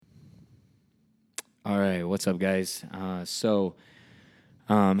All right, what's up, guys? I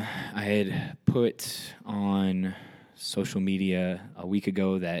had put on social media a week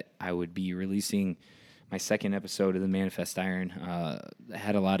ago that I would be releasing my second episode of the Manifest Iron. I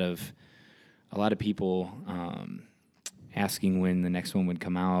had a lot of people asking when the next one would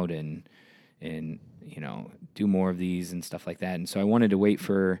come out and do more of these and stuff like that. And so I wanted to wait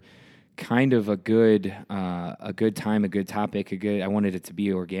for kind of a good time, a good topic, I wanted it to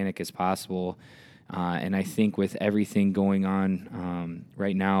be organic as possible. And I think with everything going on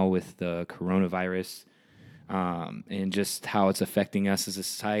right now with the coronavirus and just how it's affecting us as a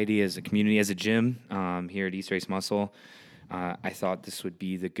society, as a community, as a gym here at East Race Muscle, I thought this would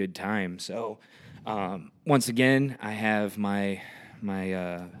be the good time. So once again, I have my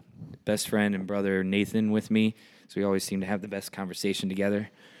best friend and brother Nathan with me. So we always seem to have the best conversation together.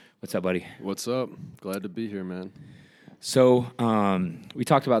 What's up, buddy? What's up? Glad to be here, man. So we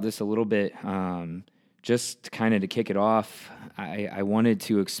talked about this a little bit. Just kind of to kick it off, I wanted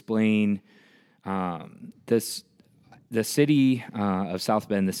to explain the city of South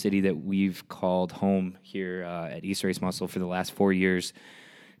Bend, the city that we've called home here at East Race Muscle for the last 4 years,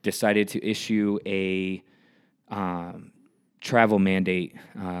 decided to issue a travel mandate.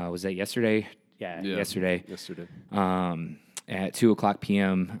 Was that yesterday? Yeah, yesterday. Yesterday. At 2:00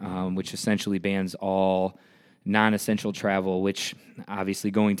 p.m., which essentially bans all non-essential travel, which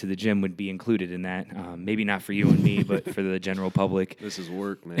obviously going to the gym would be included in that. Maybe not for you and me, but for the general public. This is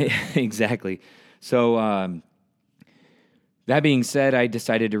work, man. Exactly. So that being said, I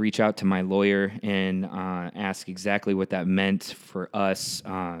decided to reach out to my lawyer and ask exactly what that meant for us,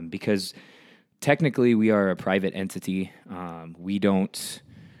 because technically we are a private entity. We don't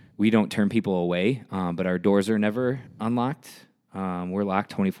turn people away, but our doors are never unlocked. We're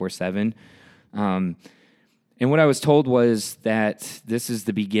locked 24/7. And what I was told was that this is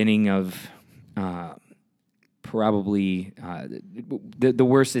the beginning of probably the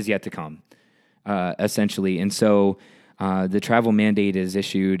worst is yet to come, essentially. And so the travel mandate is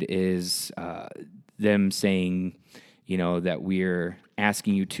issued is them saying, that we're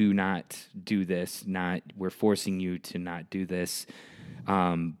asking you to not do this, we're forcing you to not do this.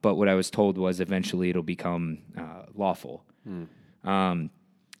 But what I was told was eventually it'll become lawful. So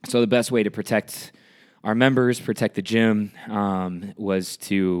the best way to protect our members, protect the gym, was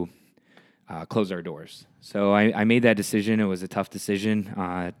to close our doors. So I made that decision. It was a tough decision.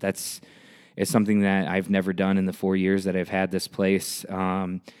 It's something that I've never done in the 4 years that I've had this place.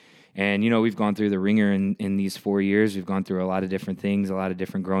 And, we've gone through the ringer in these 4 years. We've gone through a lot of different things, a lot of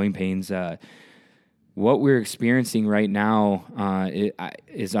different growing pains. What we're experiencing right now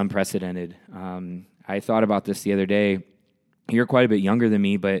is unprecedented. I thought about this the other day. You're quite a bit younger than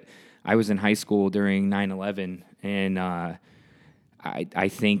me, but I was in high school during 9/11, and I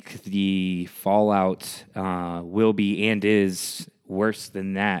think the fallout will be and is worse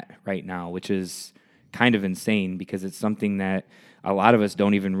than that right now, which is kind of insane because it's something that a lot of us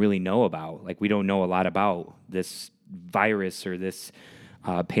don't even really know about. Like, we don't know a lot about this virus or this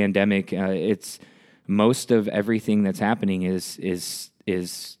pandemic. It's most of everything that's happening is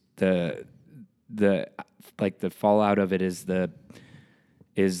the fallout of it is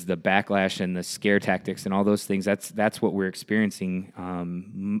the backlash and the scare tactics and all those things. That's what we're experiencing.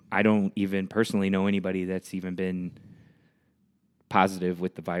 I don't even personally know anybody that's even been positive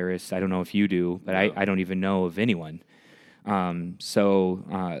with the virus. I don't know if you do, but I don't even know of anyone.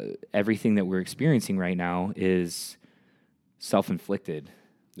 So everything that we're experiencing right now is self-inflicted.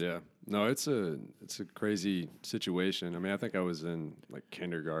 Yeah. No, it's a crazy situation. I mean, I think I was in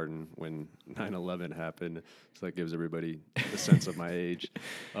kindergarten when 9/11 happened. So that gives everybody a sense of my age.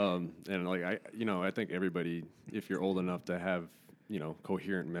 And I think everybody, if you're old enough to have,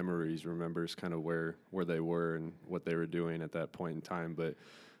 coherent memories, remembers kind of where they were and what they were doing at that point in time. But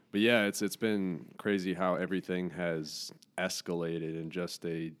yeah, it's been crazy how everything has escalated in just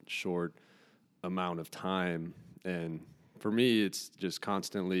a short amount of time. And for me, it's just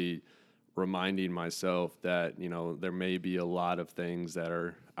constantly reminding myself that, there may be a lot of things that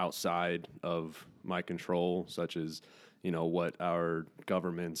are outside of my control, such as, what our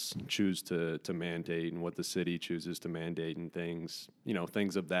governments choose to mandate and what the city chooses to mandate and things,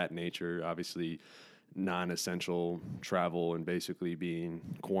 things of that nature. Obviously, non-essential travel and basically being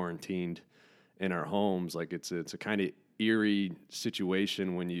quarantined in our homes. Like, it's a kind of eerie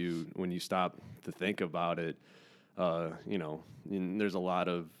situation when you stop to think about it. And there's a lot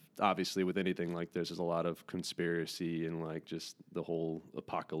of, obviously with anything like this, there's a lot of conspiracy and just the whole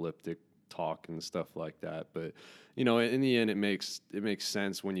apocalyptic talk and stuff like that. But, in the end, it makes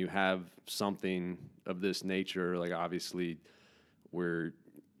sense when you have something of this nature. Like, obviously we're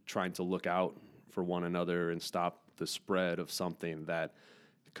trying to look out for one another and stop the spread of something that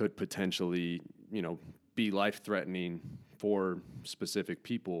could potentially, be life-threatening for specific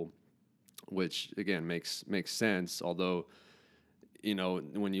people, which again makes sense. Although,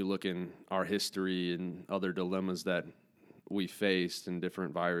 when you look in our history and other dilemmas that we faced and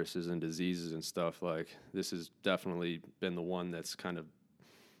different viruses and diseases and stuff, like this has definitely been the one that's kind of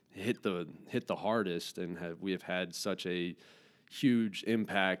hit the hardest, and we have had such a huge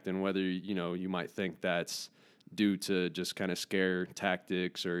impact. And whether you might think that's due to just kind of scare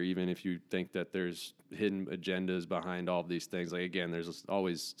tactics, or even if you think that there's hidden agendas behind all of these things, like again, there's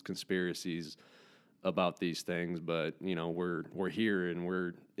always conspiracies about these things, but we're here and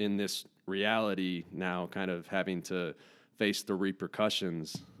we're in this reality now, kind of having to face the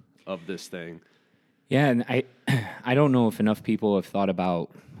repercussions of this thing. Yeah, and I don't know if enough people have thought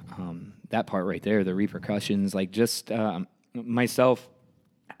about that part right there, the repercussions. Like just myself,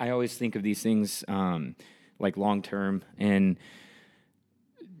 I always think of these things like long term, and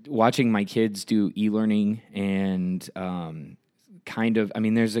watching my kids do e-learning and kind of, I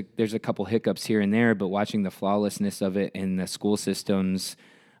mean, there's a couple hiccups here and there, but watching the flawlessness of it in the school systems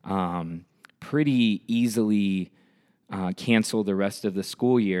pretty easily cancel the rest of the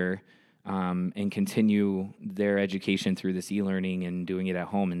school year and continue their education through this e-learning and doing it at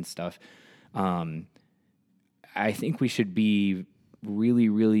home and stuff. I think we should be really,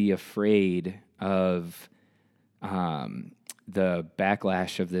 really afraid of the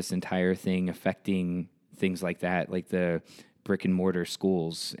backlash of this entire thing affecting things like that, like the brick and mortar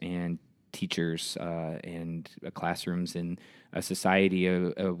schools and teachers and classrooms and a society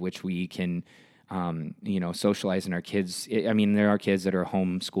of which we can, socialize in our kids. I mean, there are kids that are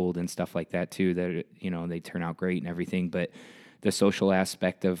homeschooled and stuff like that too, that, they turn out great and everything, but the social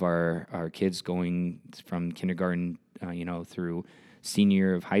aspect of our kids going from kindergarten, through senior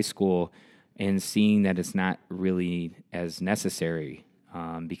year of high school, and seeing that it's not really as necessary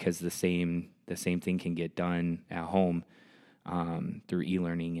because the same thing can get done at home through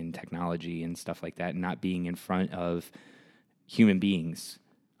e-learning and technology and stuff like that, and not being in front of human beings,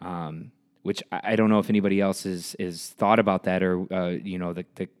 which I don't know if anybody else is thought about that, or I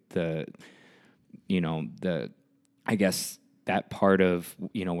guess that part of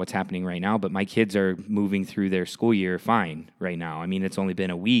what's happening right now. But my kids are moving through their school year fine right now. I mean, it's only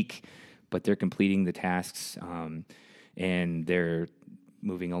been a week, but they're completing the tasks and they're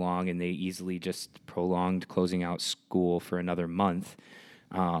moving along, and they easily just prolonged closing out school for another month.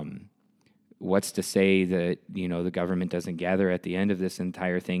 What's to say that, the government doesn't gather at the end of this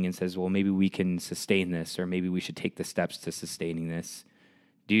entire thing and says, well, maybe we can sustain this, or maybe we should take the steps to sustaining this.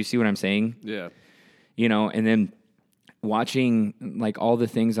 Do you see what I'm saying? Yeah. And then watching like all the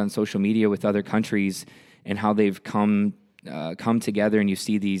things on social media with other countries and how they've come together, and you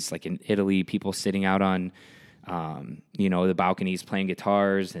see these, like in Italy, people sitting out on the balconies playing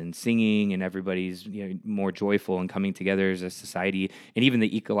guitars and singing, and everybody's more joyful and coming together as a society. And even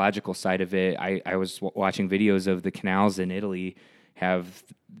the ecological side of it, I was watching videos of the canals in Italy have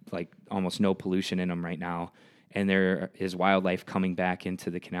like almost no pollution in them right now, and there is wildlife coming back into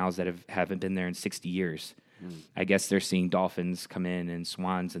the canals that haven't been there in 60 years. I guess they're seeing dolphins come in and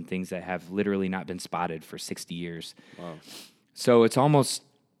swans and things that have literally not been spotted for 60 years. Wow. So it's almost,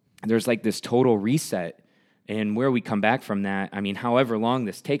 there's like this total reset. And where we come back from that, I mean, however long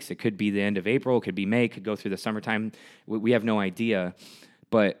this takes, it could be the end of April, it could be May, it could go through the summertime. We have no idea.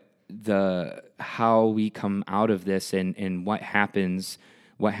 But how we come out of this and what happens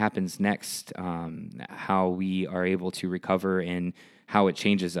next, how we are able to recover and how it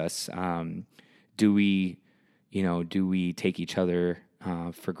changes us. Do we take each other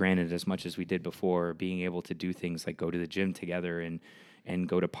for granted as much as we did before, being able to do things like go to the gym together and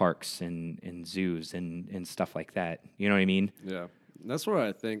go to parks and zoos and stuff like that? You know what I mean? Yeah. And that's where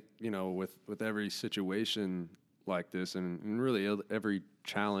I think, with every situation like this, and really every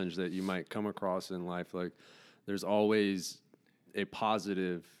challenge that you might come across in life, like there's always a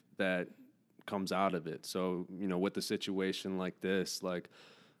positive that comes out of it. So, with a situation like this, like,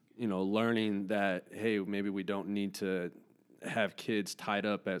 learning that, hey, maybe we don't need to have kids tied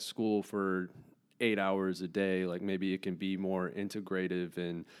up at school for 8 hours a day. Like maybe it can be more integrative,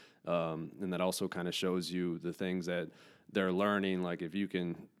 and that also kind of shows you the things that they're learning. Like if you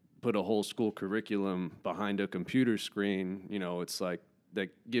can put a whole school curriculum behind a computer screen, it's like that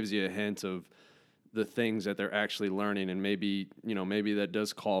gives you a hint of the things that they're actually learning, and maybe that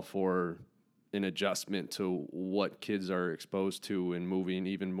does call for an adjustment to what kids are exposed to, and moving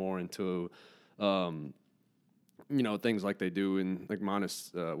even more into things like they do in like the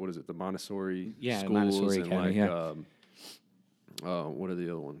Montessori schools, Montessori and Academy, like what are the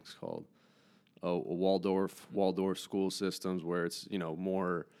other ones called? a Waldorf school systems where it's, you know,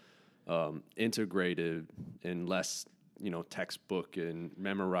 more integrated and less, you know, textbook and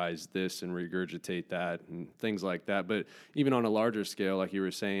memorize this and regurgitate that and things like that. But even on a larger scale, like you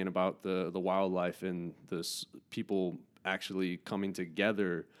were saying about the wildlife and people actually coming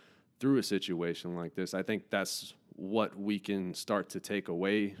together through a situation like this, I think that's what we can start to take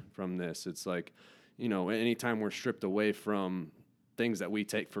away from this. It's like, you know, anytime we're stripped away from things that we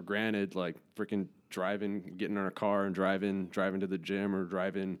take for granted, like freaking driving, getting in our car and driving to the gym or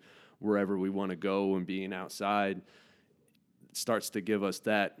driving wherever we want to go and being outside, starts to give us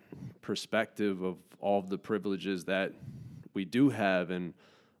that perspective of all of the privileges that we do have and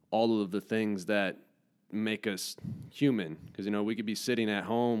all of the things that make us human. Because, you know, we could be sitting at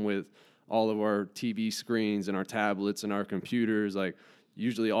home with all of our TV screens and our tablets and our computers, like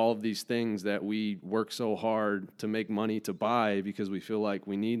usually all of these things that we work so hard to make money to buy because we feel like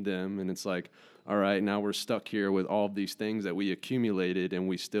we need them. And it's like, all right, now we're stuck here with all of these things that we accumulated, and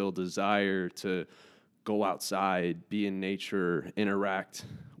we still desire to go outside, be in nature, interact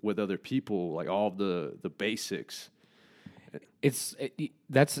with other people, like all of the basics. It's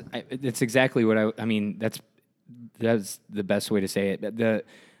exactly what I mean. That's the best way to say it. The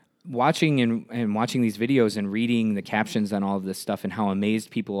watching and watching these videos and reading the captions on all of this stuff and how amazed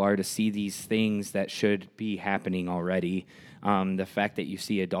people are to see these things that should be happening already. The fact that you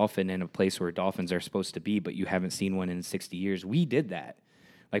see a dolphin in a place where dolphins are supposed to be, but you haven't seen one in 60 years. We did that.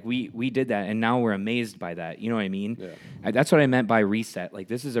 Like we did that, and now we're amazed by that. You know what I mean? Yeah. That's what I meant by reset. Like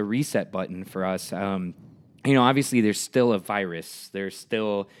this is a reset button for us. You know, obviously there's still a virus. There's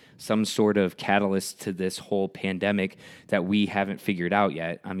still some sort of catalyst to this whole pandemic that we haven't figured out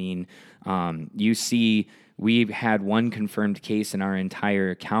yet. I mean, you see, we've had one confirmed case in our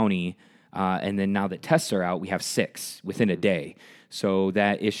entire county, and then now that tests are out, we have 6 within a day. So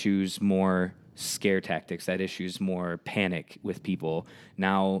that issues more scare tactics. That issues more panic with people.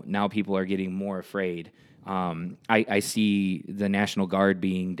 Now people are getting more afraid. I see the National Guard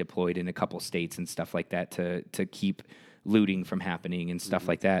being deployed in a couple states and stuff like that to keep looting from happening and stuff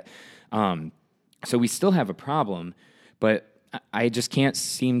like that. So we still have a problem, but I just can't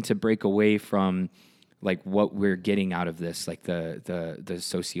seem to break away from like what we're getting out of this, like the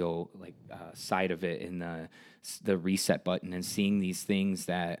socio side of it and the reset button, and seeing these things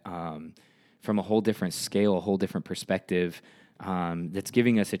that from a whole different scale, a whole different perspective. That's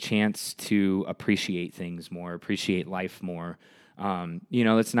giving us a chance to appreciate things more, appreciate life more. You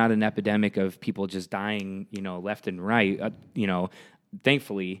know, it's not an epidemic of people just dying, you know, left and right. You know,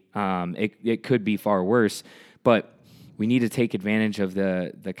 thankfully, it could be far worse, but we need to take advantage of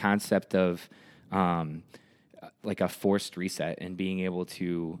the concept of like a forced reset and being able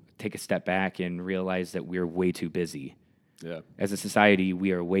to take a step back and realize that we're way too busy. Yeah. As a society,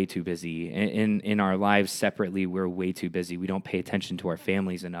 we are way too busy. In our lives separately, we're way too busy. We don't pay attention to our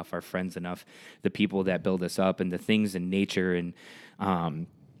families enough, our friends enough, the people that build us up, and the things in nature, and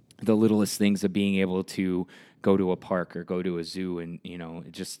the littlest things of being able to go to a park or go to a zoo, and, you know,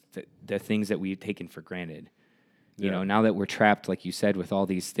 just the things that we've taken for granted. Yeah. You know, now that we're trapped, like you said, with all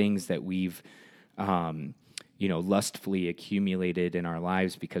these things that we've you know, lustfully accumulated in our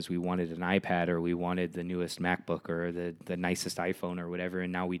lives because we wanted an iPad or we wanted the newest MacBook or the nicest iPhone or whatever,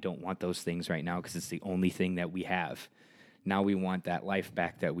 and now we don't want those things right now because it's the only thing that we have. Now we want that life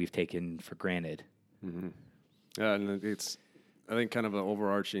back that we've taken for granted. Mm-hmm. Yeah, and I think kind of an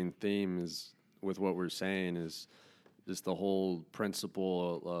overarching theme is with what we're saying is just the whole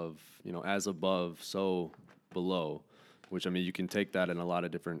principle of, you know, as above, so below. Which, I mean, you can take that in a lot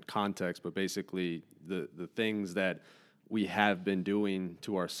of different contexts, but basically the things that we have been doing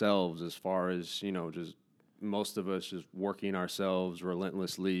to ourselves as far as, you know, just most of us just working ourselves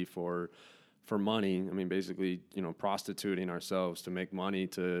relentlessly for money. I mean, basically, you know, prostituting ourselves to make money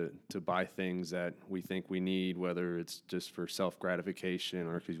to buy things that we think we need, whether it's just for self-gratification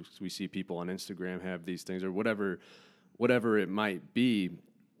or because we see people on Instagram have these things or whatever it might be.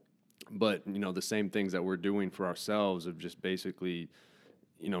 But, you know, the same things that we're doing for ourselves of just basically,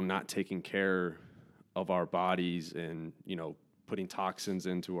 you know, not taking care of our bodies and, you know, putting toxins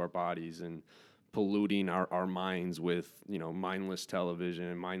into our bodies and polluting our minds with, you know, mindless television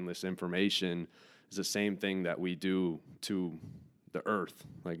and mindless information is the same thing that we do to the earth,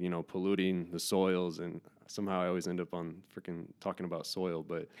 like, you know, polluting the soils. And somehow I always end up on freaking talking about soil,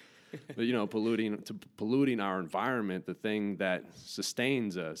 but you know, polluting our environment, the thing that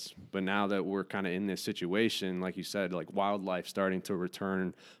sustains us. But now that we're kind of in this situation, like you said, like wildlife starting to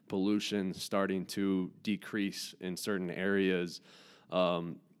return, pollution starting to decrease in certain areas,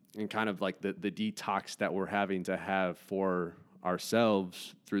 and kind of like the detox that we're having to have for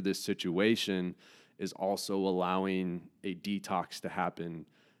ourselves through this situation is also allowing a detox to happen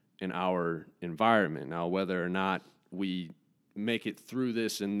in our environment. Now, whether or not we make it through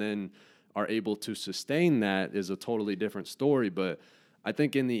this and then are able to sustain that is a totally different story. But I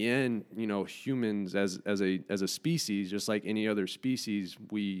think in the end, humans as a species, just like any other species,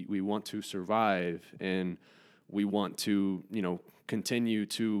 we want to survive, and we want to, continue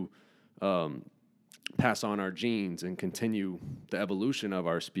to pass on our genes and continue the evolution of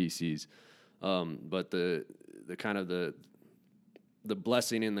our species. But the kind of the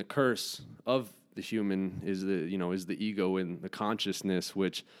blessing and the curse of the human is the ego and the consciousness,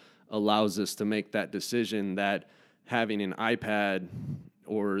 which allows us to make that decision that having an iPad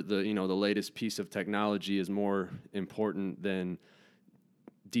or the latest piece of technology is more important than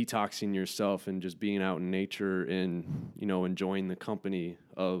detoxing yourself and just being out in nature and, enjoying the company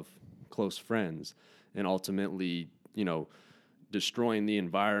of close friends, and ultimately, destroying the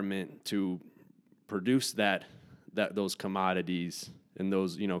environment to produce those commodities and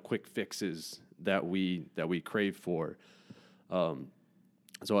those, quick fixes that we crave for.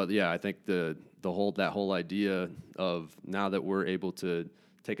 So yeah, I think that whole idea of, now that we're able to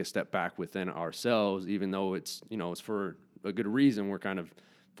take a step back within ourselves, even though it's for a good reason, we're kind of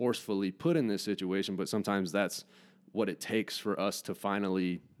forcefully put in this situation, but sometimes that's what it takes for us to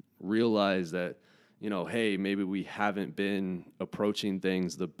finally realize that, hey, maybe we haven't been approaching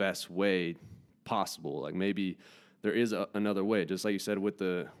things the best way possible. Like, maybe there is another way. Just like you said with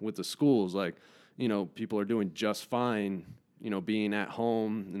the schools, like, people are doing just fine, being at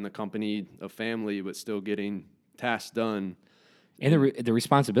home in the company of family, but still getting tasks done. And the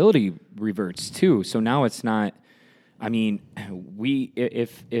responsibility reverts too. So now it's not, I mean,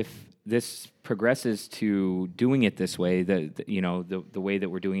 if this progresses to doing it this way, the way that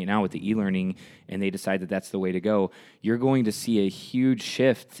we're doing it now with the e-learning, and they decide that that's the way to go, you're going to see a huge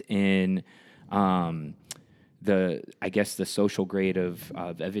shift in the social grade of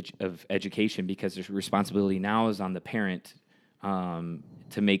education, because the responsibility now is on the parent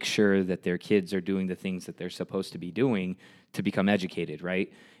to make sure that their kids are doing the things that they're supposed to be doing to become educated,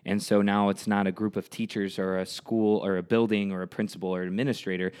 right? And so now it's not a group of teachers or a school or a building or a principal or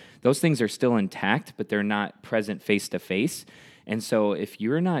administrator. Those things are still intact, but they're not present face to face. And so if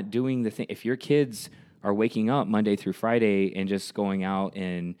you're not doing the thing, if your kids are waking up Monday through Friday and just going out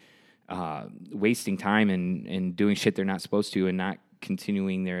and wasting time and doing shit they're not supposed to, and not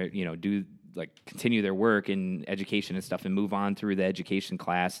continuing their, continue their work in education and stuff, and move on through the education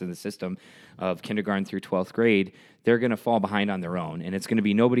class and the system of kindergarten through 12th grade, they're going to fall behind on their own, and it's going to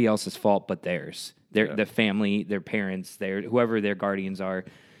be nobody else's fault but theirs. The family, their parents, whoever their guardians are. Do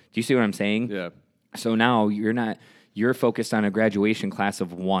you see what I'm saying? Yeah. So now you're focused on a graduation class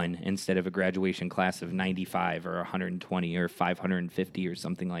of 1 instead of a graduation class of 95 or 120 or 550 or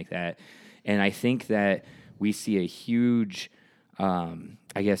something like that. And I think that we see a huge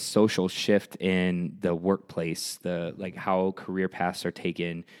social shift in the workplace, how career paths are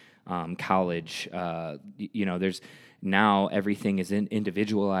taken, college. There's now everything is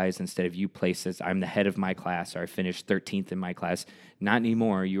individualized. Instead of you places, I'm the head of my class, or I finished 13th in my class. Not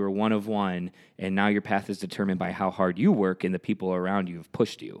anymore. You are one of one, and now your path is determined by how hard you work and the people around you have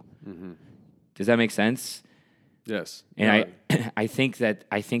pushed you. Mm-hmm. Does that make sense? Yes. And I think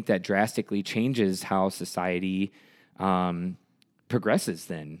that drastically changes how society progresses.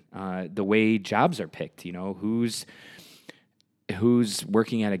 Then the way jobs are picked, who's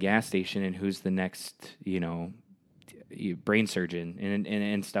working at a gas station and who's the next, brain surgeon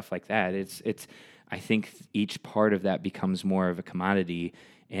and stuff like that. I think each part of that becomes more of a commodity,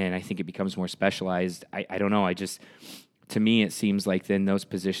 and I think it becomes more specialized. I don't know. To me, it seems like then those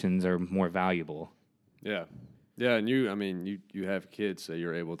positions are more valuable. Yeah. Yeah. And you have kids, so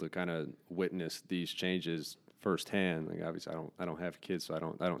you're able to kind of witness these changes firsthand. Like, obviously I don't have kids, so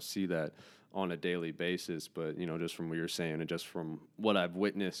I don't see that on a daily basis, but just from what you're saying and just from what I've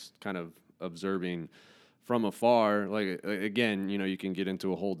witnessed, kind of observing from afar, like, again, you can get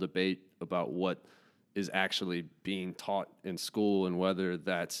into a whole debate about what is actually being taught in school and whether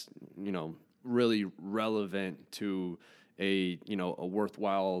that's, really relevant to a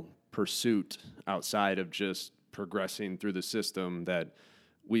worthwhile pursuit outside of just progressing through the system that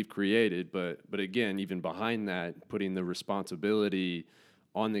we've created. But again, even behind that, putting the responsibility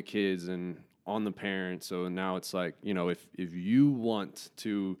on the kids and on the parents. So now it's like, if you want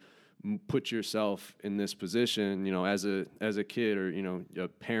to put yourself in this position, as a kid or, a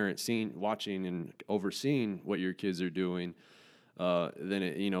parent watching and overseeing what your kids are doing,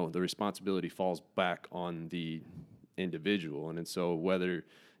 then the responsibility falls back on the individual. And so whether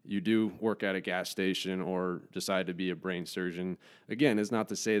you do work at a gas station or decide to be a brain surgeon, again, it's not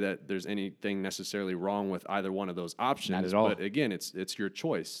to say that there's anything necessarily wrong with either one of those options. Not at all. But again, it's your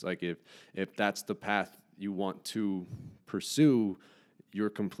choice. Like if that's the path you want to pursue,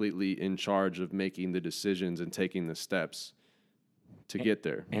 you're completely in charge of making the decisions and taking the steps to get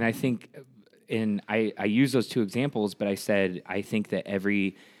there. And I think, and I use those two examples, but I said I think that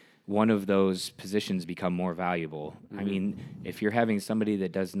every one of those positions become more valuable. I mean, if you're having somebody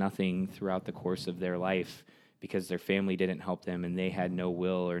that does nothing throughout the course of their life because their family didn't help them and they had no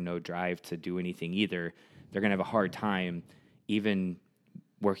will or no drive to do anything either, they're going to have a hard time even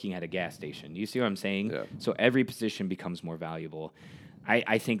working at a gas station. Do you see what I'm saying? Yeah. So every position becomes more valuable.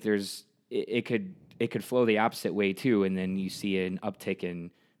 I think it could flow the opposite way too, and then you see an uptick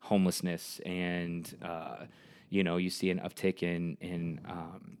in homelessness and you see an uptick in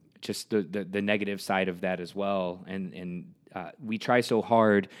just the negative side of that as well. And we try so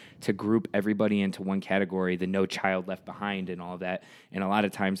hard to group everybody into one category, the no child left behind and all of that. And a lot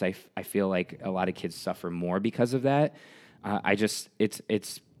of times I feel like a lot of kids suffer more because of that.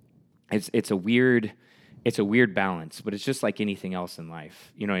 It's a weird balance, but it's just like anything else in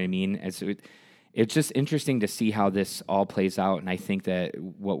life. You know what I mean? It's just interesting to see how this all plays out. And I think that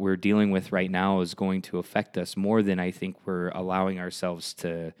what we're dealing with right now is going to affect us more than I think we're allowing ourselves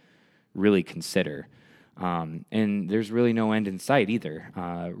to really consider. And there's really no end in sight either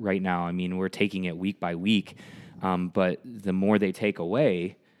right now. I mean, we're taking it week by week, but the more they take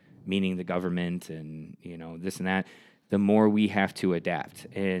away, meaning the government and, this and that, the more we have to adapt.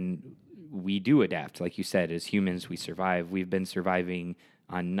 And we do adapt. Like you said, as humans, we survive. We've been surviving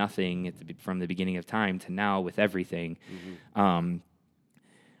on nothing from the beginning of time to now with everything.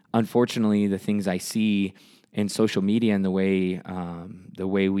 Unfortunately, the things I see in social media and the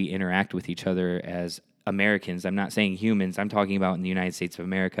way we interact with each other as Americans, I'm not saying humans, I'm talking about in the United States of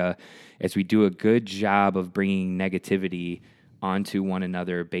America, as we do a good job of bringing negativity onto one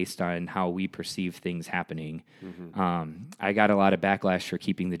another based on how we perceive things happening. I got a lot of backlash for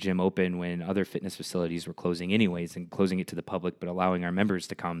keeping the gym open when other fitness facilities were closing anyways and closing it to the public, but allowing our members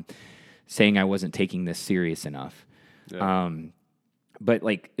to come, saying I wasn't taking this serious enough. Yeah. But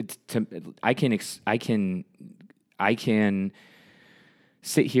like, I can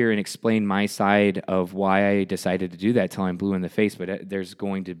sit here and explain my side of why I decided to do that till I'm blue in the face, but there's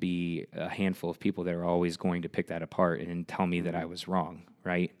going to be a handful of people that are always going to pick that apart and tell me that I was wrong,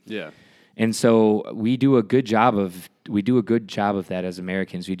 right? Yeah. And so we do a good job of that as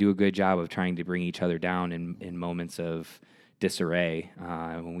Americans. We do a good job of trying to bring each other down in moments of disarray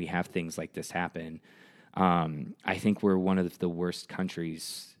when we have things like this happen. I think we're one of the worst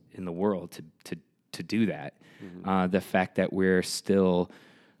countries in the world to do that. The fact that we're still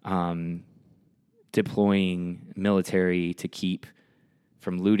deploying military to keep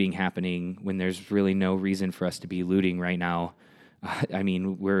from looting happening when there's really no reason for us to be looting right now. I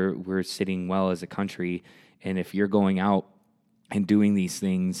mean, we're sitting well as a country, and if you're going out and doing these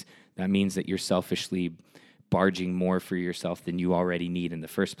things, that means that you're selfishly barging more for yourself than you already need in the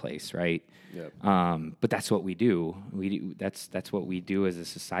first place, right? Yep. But that's what we do. That's what we do as a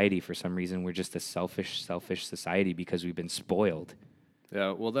society. For some reason, we're just a selfish society because we've been spoiled.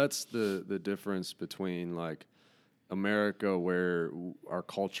 Yeah, well, that's the difference between like America, where our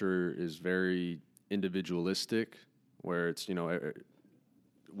culture is very individualistic, where it's,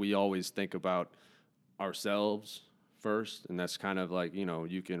 we always think about ourselves first, and that's kind of like,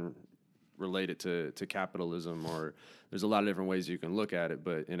 you can relate it to capitalism, or there's a lot of different ways you can look at it,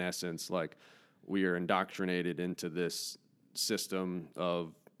 but in essence, like, we are indoctrinated into this system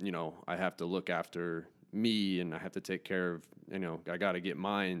of, I have to look after me and I have to take care of, I got to get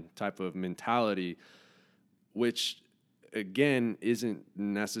mine type of mentality, which again isn't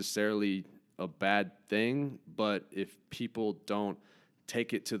necessarily a bad thing, but if people don't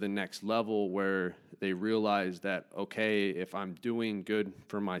take it to the next level where they realize that, okay, if I'm doing good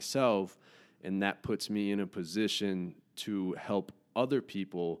for myself and that puts me in a position to help other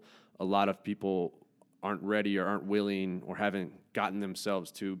people, a lot of people aren't ready or aren't willing or haven't gotten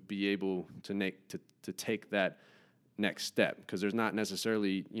themselves to be able to take that next step, because there's not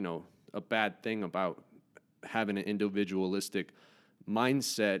necessarily, a bad thing about having an individualistic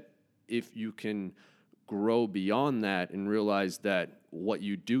mindset if you can grow beyond that and realize that what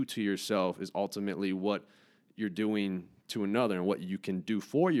you do to yourself is ultimately what you're doing to another, and what you can do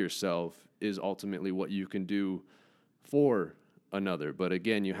for yourself is ultimately what you can do for another. But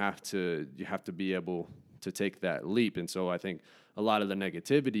again, you have to be able to take that leap. And so I think a lot of the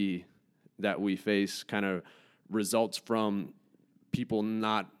negativity that we face kind of results from people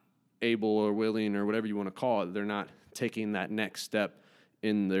not able or willing, or whatever you want to call it. They're not taking that next step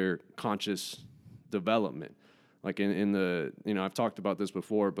in their conscious development. Like in the, I've talked about this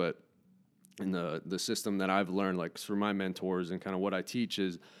before, but in the system that I've learned, like through my mentors and kind of what I teach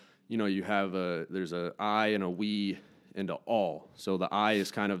is, you have there's a I and a we and a all. So the I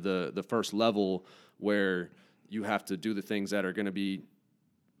is kind of the first level where you have to do the things that are going to be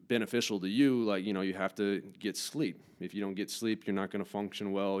beneficial to you. Like, you have to get sleep. If you don't get sleep, you're not going to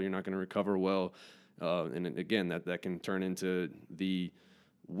function well. You're not going to recover well. And again, that can turn into the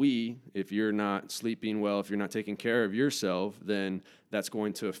we. If you're not sleeping well, if you're not taking care of yourself, then that's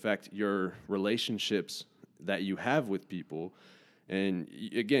going to affect your relationships that you have with people. And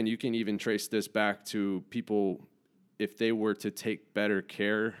again, you can even trace this back to people, if they were to take better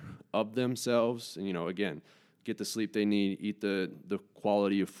care of themselves, and, again, get the sleep they need, eat the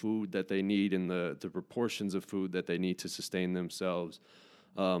quality of food that they need and the proportions of food that they need to sustain themselves,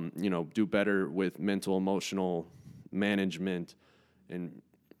 do better with mental, emotional management, and,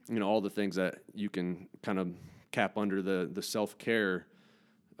 all the things that you can kind of cap under the self-care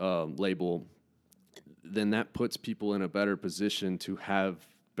label, then that puts people in a better position to have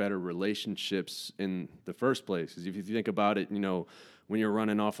better relationships in the first place. Because if you think about it, when you're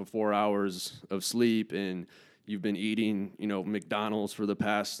running off of 4 hours of sleep and you've been eating, McDonald's for the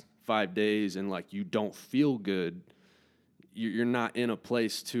past 5 days and like you don't feel good, you're not in a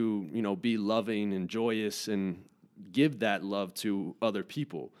place to, be loving and joyous and give that love to other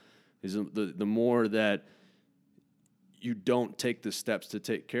people. Is the more that you don't take the steps to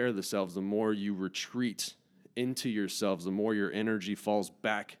take care of themselves, the more you retreat into yourselves, the more your energy falls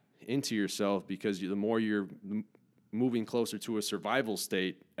back into yourself, because the more you're moving closer to a survival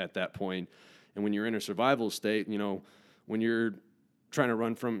state at that point. And when you're in a survival state, when you're trying to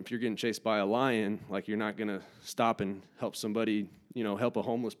run from, if you're getting chased by a lion, like you're not going to stop and help somebody, help a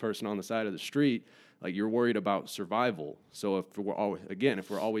homeless person on the side of the street. Like you're worried about survival. So if we're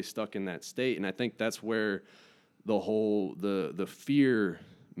always stuck in that state, and I think that's where the whole, the fear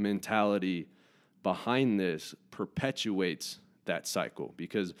mentality behind this perpetuates that cycle.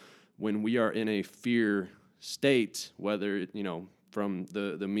 Because when we are in a fear state, whether, from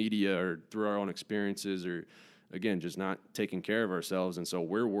the media or through our own experiences, or again, just not taking care of ourselves, and so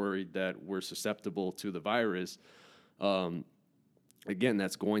we're worried that we're susceptible to the virus, again,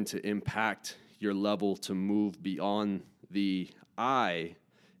 that's going to impact your level to move beyond the I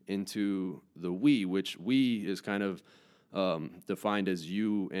into the we, which we is kind of defined as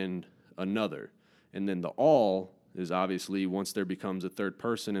you and another. And then the all is obviously, once there becomes a third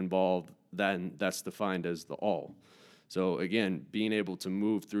person involved, then that's defined as the all. So again, being able to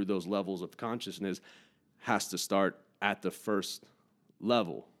move through those levels of consciousness has to start at the first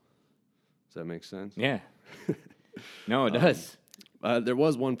level. Does that make sense? Yeah. No, it does. There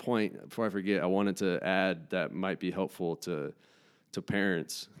was one point, before I forget, I wanted to add that might be helpful to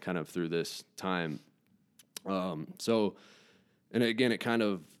parents kind of through this time. And again, it kind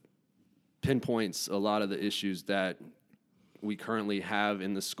of pinpoints a lot of the issues that we currently have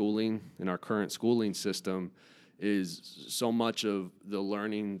in the schooling, in our current schooling system, is so much of the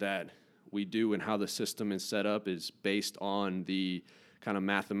learning that we do and how the system is set up is based on the kind of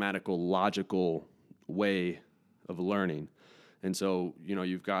mathematical, logical way of learning. And so,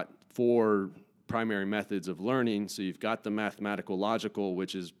 you've got 4 primary methods of learning. So you've got the mathematical, logical,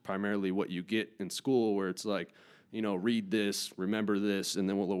 which is primarily what you get in school, where it's like, read this, remember this, and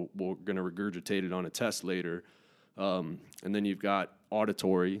then we're going to regurgitate it on a test later. And then you've got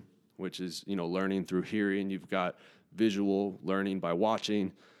auditory, which is, learning through hearing. You've got visual, learning by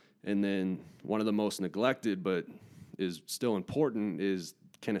watching. And then one of the most neglected, but is still important, is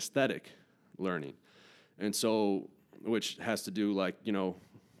kinesthetic learning. And so, which has to do like,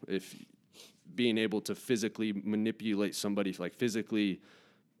 if being able to physically manipulate somebody, like physically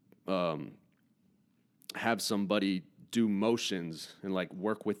have somebody do motions and like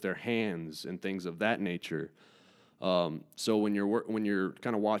work with their hands and things of that nature. So when you're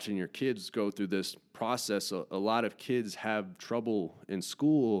kind of watching your kids go through this process, a lot of kids have trouble in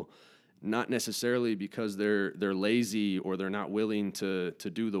school, not necessarily because they're lazy or they're not willing to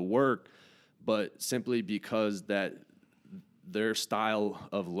do the work, but simply because that their style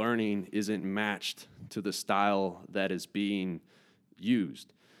of learning isn't matched to the style that is being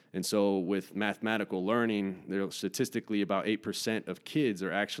used. And so with mathematical learning, statistically about 8% of kids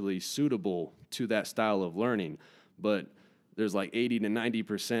are actually suitable to that style of learning. But there's like 80 to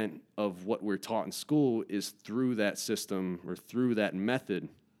 90% of what we're taught in school is through that system or through that method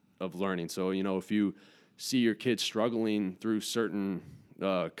of learning. So, if you see your kids struggling through certain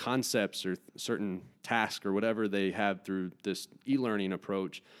concepts or certain tasks or whatever they have through this e-learning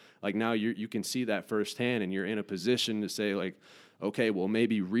approach, like now you can see that firsthand, and you're in a position to say like, okay, well,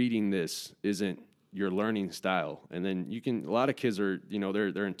 maybe reading this isn't your learning style. And then a lot of kids are,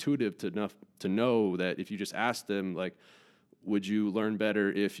 they're intuitive enough to know that if you just ask them, like, would you learn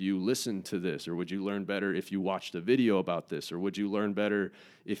better if you listened to this? Or would you learn better if you watched a video about this? Or would you learn better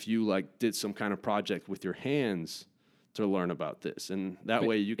if you like did some kind of project with your hands to learn about this? And that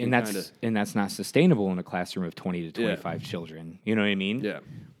way you can and that's not sustainable in a classroom of 20 to 25 children. You know what I mean? Yeah.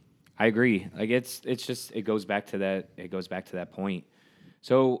 I agree. Like it goes back to that point.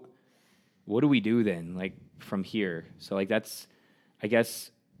 So what do we do then? Like from here? So like that's, I guess,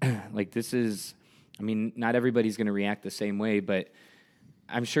 like this is, I mean, not everybody's going to react the same way, but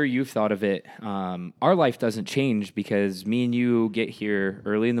I'm sure you've thought of it. Our life doesn't change because me and you get here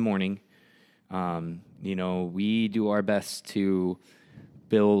early in the morning. We do our best to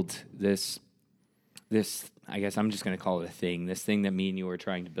build this, I guess I'm just going to call it a thing, this thing that me and you are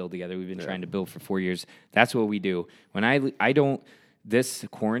trying to build together. We've been trying to build for 4 years. That's what we do. When this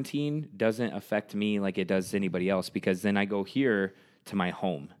quarantine doesn't affect me like it does anybody else, because then I go here to my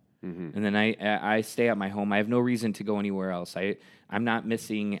home. Mm-hmm. And then I stay at my home. I have no reason to go anywhere else. I'm not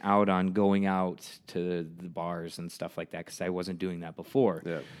missing out on going out to the bars and stuff like that because I wasn't doing that before.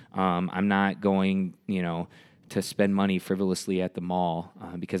 Yeah. I'm not going, to spend money frivolously at the mall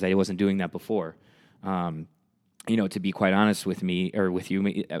because I wasn't doing that before. To be quite honest with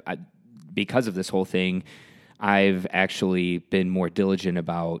you, because of this whole thing, I've actually been more diligent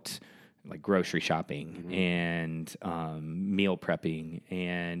about like grocery shopping and meal prepping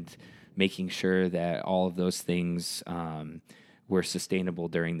and making sure that all of those things were sustainable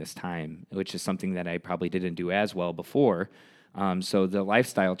during this time, which is something that I probably didn't do as well before. So the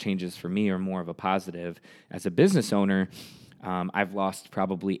lifestyle changes for me are more of a positive. As a business owner, I've lost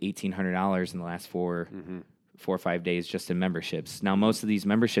probably $1,800 in the last 4 or 5 days just in memberships. Now, most of these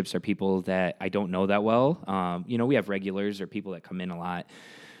memberships are people that I don't know that well. We have regulars or people that come in a lot.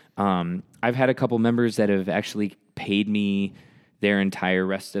 I've had a couple members that have actually paid me their entire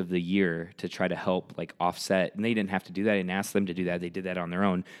rest of the year to try to help like offset, and they didn't have to do that. I didn't ask them to do that. They did that on their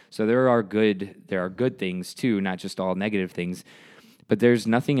own. So there are good things too, not just all negative things, but there's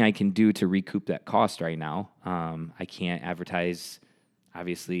nothing I can do to recoup that cost right now. I can't advertise,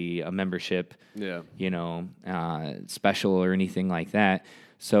 obviously, a membership, special or anything like that.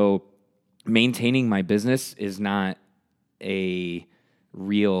 So maintaining my business is not a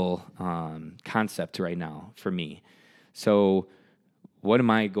real concept right now for me. So what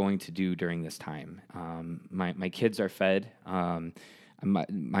am I going to do during this time? My kids are fed.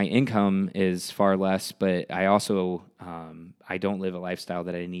 My income is far less, but I also I don't live a lifestyle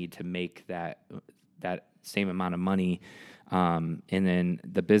that I need to make that same amount of money. And then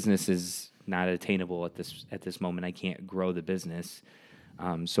the business is not attainable at this moment. I can't grow the business.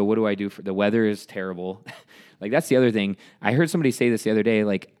 So what do I do? The weather is terrible. Like, that's the other thing. I heard somebody say this the other day,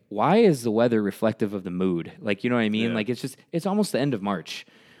 like, why is the weather reflective of the mood? Like, you know what I mean? Yeah. Like, it's almost the end of March.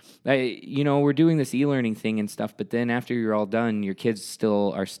 We're doing this e-learning thing and stuff, but then after you're all done, your kids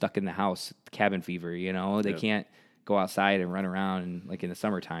still are stuck in the house, cabin fever, They can't go outside and run around and, like, in the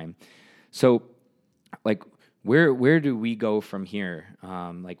summertime. So, like, where do we go from here?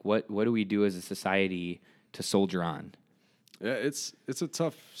 What do we do as a society to soldier on? Yeah, it's a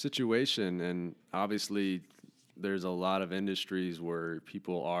tough situation, and obviously there's a lot of industries where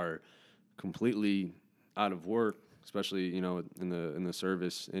people are completely out of work, especially in the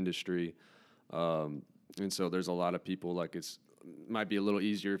service industry, and so there's a lot of people like might be a little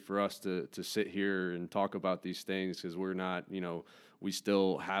easier for us to sit here and talk about these things because we're not we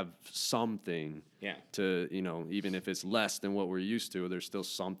still have something to even if it's less than what we're used to, there's still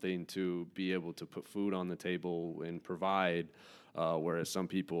something to be able to put food on the table and provide, whereas some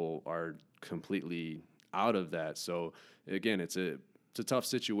people are completely out of that. So again, it's a tough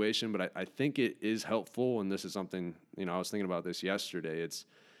situation, but I think it is helpful, and this is something I was thinking about this yesterday.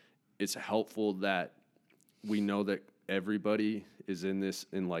 It's helpful that we know that everybody is in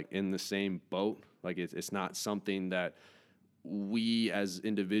the same boat. Like it's not something that we as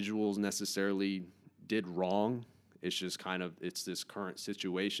individuals necessarily did wrong. It's just it's this current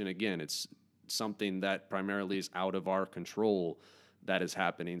situation. Again, it's something that primarily is out of our control that is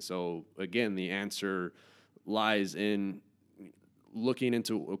happening. So again, the answer lies in looking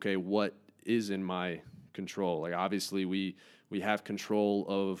into, okay, what is in my control? Like obviously we have control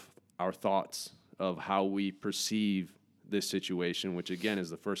of our thoughts, of how we perceive this situation, which again is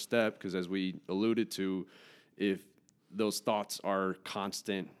the first step, because as we alluded to, if those thoughts are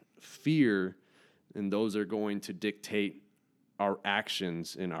constant fear, and those are going to dictate our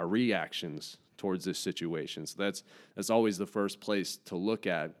actions and our reactions towards this situation. So that's always the first place to look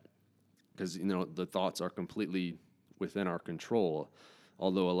at, because the thoughts are completely within our control.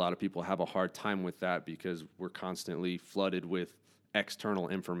 Although a lot of people have a hard time with that because we're constantly flooded with external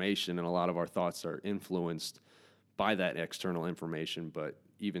information, and a lot of our thoughts are influenced by that external information. But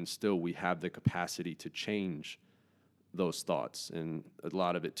even still, we have the capacity to change those thoughts. And a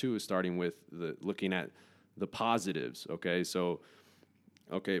lot of it too is starting with looking at the positives. Okay. So,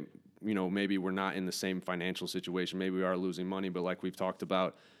 maybe we're not in the same financial situation. Maybe we are losing money, but like we've talked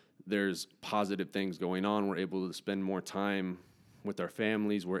about, there's positive things going on. We're able to spend more time with our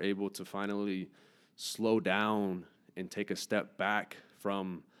families. We're able to finally slow down and take a step back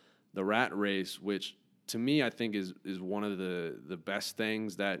from the rat race, which to me, I think is one of the best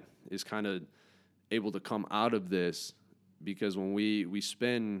things that is kind of able to come out of this. Because when we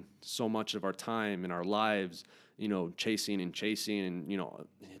spend so much of our time in our lives, chasing and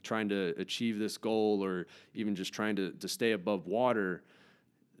trying to achieve this goal, or even just trying to stay above water,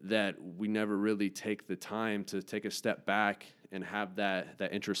 that we never really take the time to take a step back and have that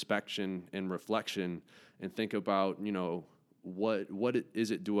introspection and reflection and think about, what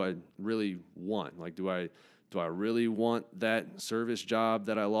is it do I really want? Like, do I really want that service job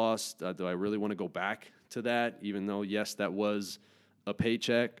that I lost? Do I really want to go back to that, even though, yes, that was a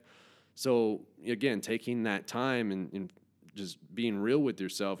paycheck? So again, taking that time and just being real with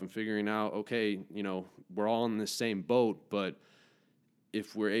yourself and figuring out, okay, we're all in the same boat, but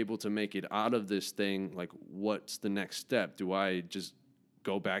if we're able to make it out of this thing, like, what's the next step? Do I just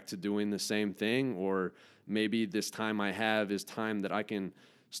go back to doing the same thing? Or maybe this time I have is time that I can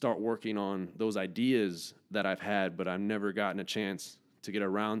start working on those ideas that I've had, but I've never gotten a chance to get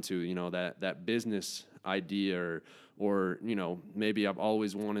around to, that business idea, or maybe I've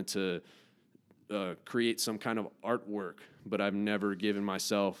always wanted to create some kind of artwork, but I've never given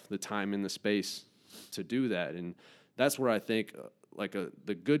myself the time and the space to do that. And that's where I think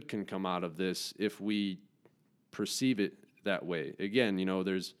the good can come out of this if we perceive it that way. Again,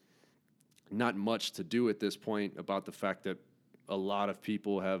 there's not much to do at this point about the fact that a lot of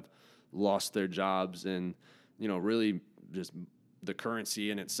people have lost their jobs, and really just the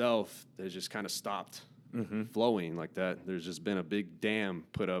currency in itself has just kind of stopped flowing like that. There's just been a big dam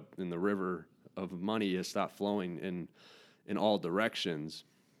put up in the river of money has stopped flowing in all directions.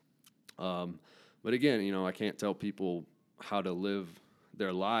 But again, I can't tell people how to live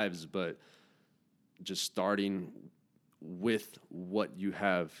their lives, but just starting with what you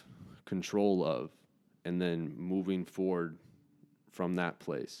have control of and then moving forward from that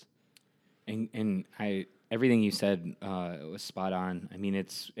place. And everything you said was spot on. I mean,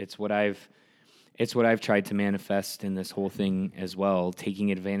 it's what I've tried to manifest in this whole thing as well.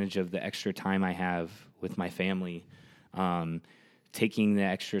 Taking advantage of the extra time I have with my family, taking the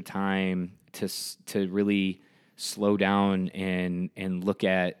extra time to really slow down and look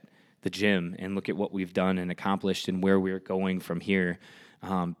at the gym and look at what we've done and accomplished and where we're going from here.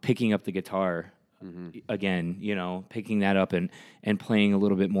 Picking up the guitar. Again, picking that up and playing a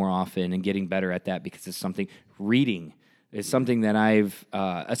little bit more often and getting better at that, because it's something. Reading is something that I've,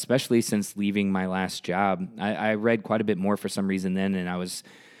 especially since leaving my last job, I read quite a bit more for some reason then, and I was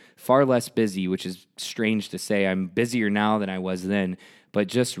far less busy, which is strange to say. I'm busier now than I was then, but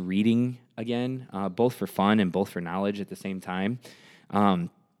just reading again, both for fun and both for knowledge at the same time.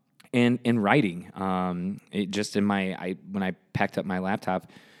 And writing, it just when I packed up my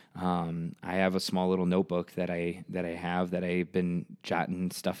laptop, I have a small little notebook that I've been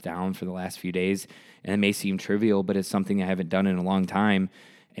jotting stuff down for the last few days, and it may seem trivial, but it's something I haven't done in a long time,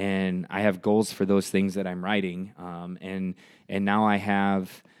 and I have goals for those things that I'm writing, and now I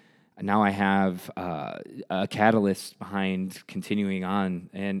have a catalyst behind continuing on,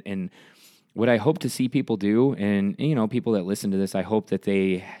 and what I hope to see people do, and people that listen to this, I hope that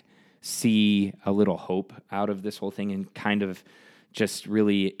they see a little hope out of this whole thing and kind of just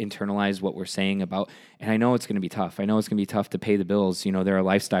really internalize what we're saying about. And I know it's going to be tough. I know it's going to be tough to pay the bills. There are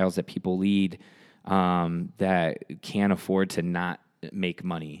lifestyles that people lead that can't afford to not make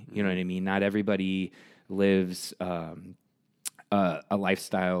money. You know what I mean? Not everybody lives a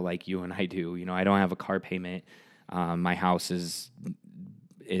lifestyle like you and I do. I don't have a car payment. My house is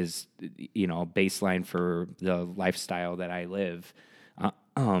baseline for the lifestyle that I live.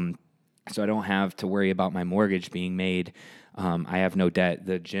 So I don't have to worry about my mortgage being made. I have no debt.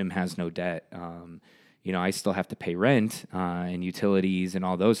 The gym has no debt. I still have to pay rent and utilities and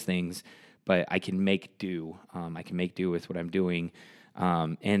all those things, but I can make do. I can make do with what I'm doing,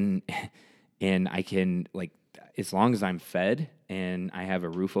 and I can, as long as I'm fed and I have a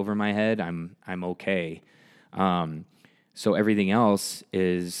roof over my head, I'm okay. So everything else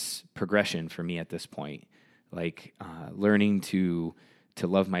is progression for me at this point, learning to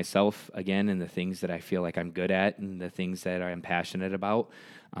love myself again and the things that I feel like I'm good at and the things that I'm passionate about,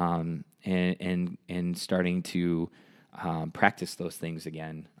 and starting to practice those things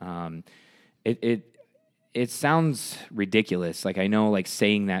again. It sounds ridiculous. Like I know, like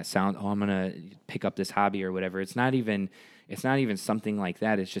saying that sound, oh, I'm gonna pick up this hobby or whatever. It's not even something like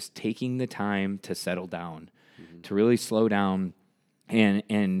that. It's just taking the time to settle down, to really slow down,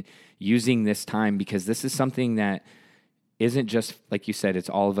 and using this time, because this is something that isn't just, like you said, it's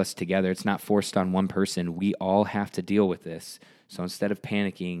all of us together. It's not forced on one person. We all have to deal with this. So instead of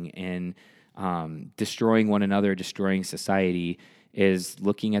panicking and destroying one another, destroying society, is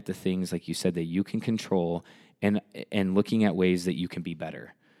looking at the things, like you said, that you can control, and looking at ways that you can be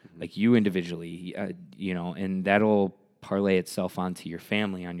better, like you individually, and that'll parlay itself onto your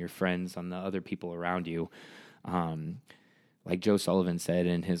family, on your friends, on the other people around you. Like Joe Sullivan said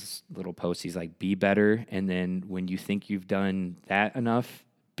in his little post, he's like, be better. And then when you think you've done that enough,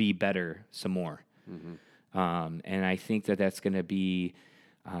 be better some more. And I think that that's going to be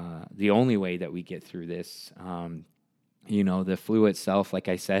the only way that we get through this. The flu itself, like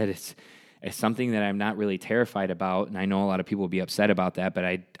I said, it's something that I'm not really terrified about. And I know a lot of people will be upset about that, but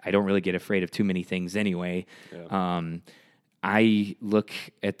I don't really get afraid of too many things anyway. Yeah. I look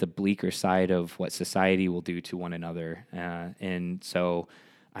at the bleaker side of what society will do to one another, and so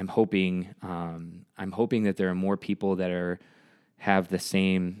I'm hoping that there are more people that have the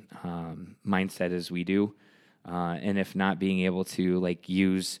same mindset as we do, and if not, being able to like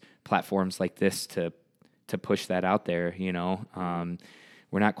use platforms like this to push that out there.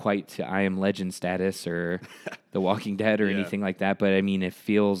 We're not quite to I Am Legend status or The Walking Dead or anything like that, but I mean, it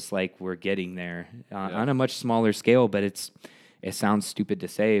feels like we're getting there on a much smaller scale. But it sounds stupid to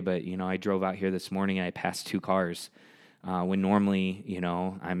say, but I drove out here this morning and I passed 2 cars when normally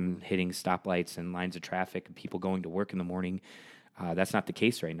I'm hitting stoplights and lines of traffic and people going to work in the morning. That's not the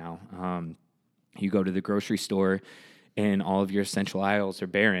case right now. You go to the grocery store and all of your essential aisles are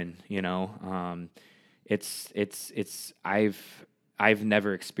barren. I've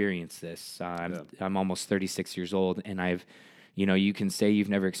never experienced this. I'm almost 36 years old, and you can say you've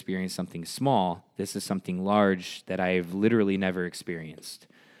never experienced something small. This is something large that I've literally never experienced.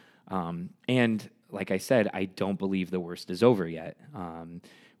 And like I said, I don't believe the worst is over yet.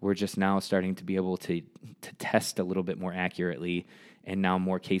 We're just now starting to be able to test a little bit more accurately, and now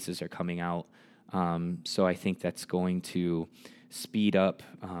more cases are coming out. So I think that's going to speed up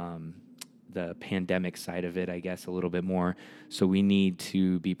the pandemic side of it, I guess, a little bit more. So we need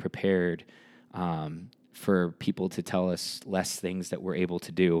to be prepared for people to tell us less things that we're able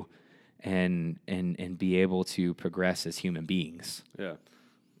to do, and be able to progress as human beings. Yeah.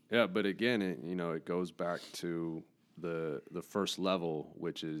 But again, it goes back to the first level,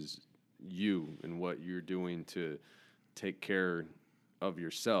 which is you and what you're doing to take care of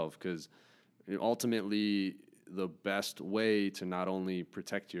yourself, because ultimately the best way to not only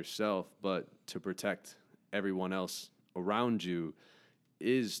protect yourself, but to protect everyone else around you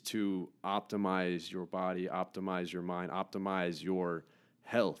is to optimize your body, optimize your mind, optimize your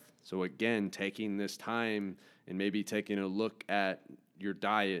health. So again, taking this time and maybe taking a look at your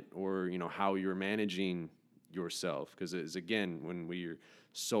diet, or, how you're managing yourself. Because again, when we're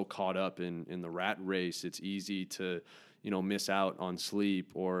so caught up in the rat race, it's easy to, miss out on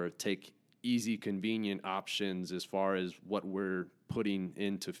sleep or take easy, convenient options as far as what we're putting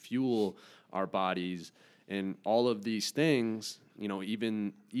in to fuel our bodies. And all of these things,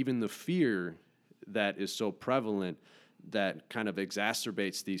 even the fear that is so prevalent that kind of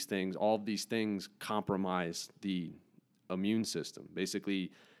exacerbates these things, all of these things compromise the immune system.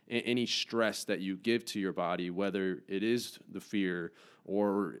 Basically, any stress that you give to your body, whether it is the fear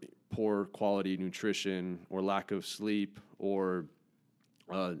or poor quality nutrition or lack of sleep or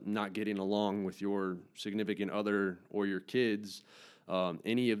not getting along with your significant other or your kids,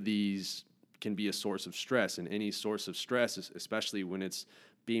 any of these can be a source of stress. And any source of stress, especially when it's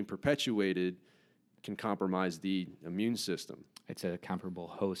being perpetuated, can compromise the immune system. It's a comparable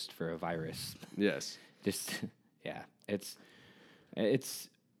host for a virus. Yes. It's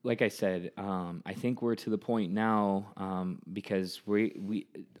like I said, I think we're to the point now, because we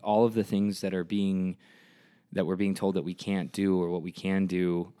all of the things that we're being told that we can't do or what we can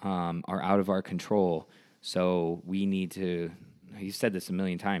do are out of our control. So we need to, you said this a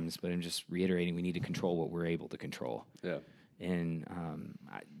million times, but I'm just reiterating, we need to control what we're able to control. Yeah. And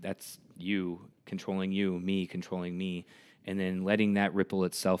that's you controlling me controlling me, and then letting that ripple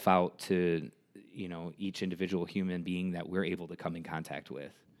itself out to, each individual human being that we're able to come in contact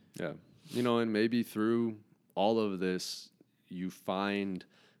with. Yeah. And maybe through all of this, you find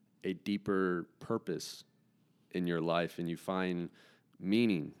a deeper purpose in your life, and you find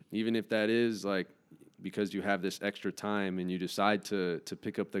meaning, even if that is like because you have this extra time and you decide to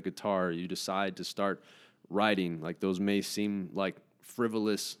pick up the guitar, you decide to start writing. Like those may seem like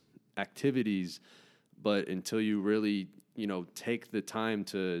frivolous activities, but until you really, take the time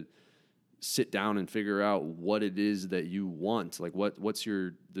to sit down and figure out what it is that you want, like what's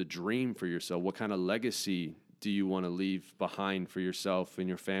the dream for yourself, what kind of legacy do you want to leave behind for yourself and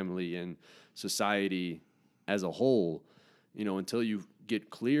your family and society as a whole, until you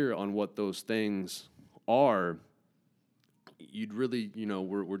get clear on what those things are, you'd really,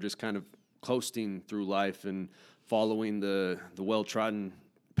 we're just kind of coasting through life and following the well-trodden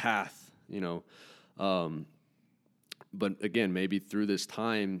path, but again, maybe through this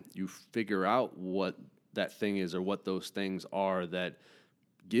time, you figure out what that thing is or what those things are that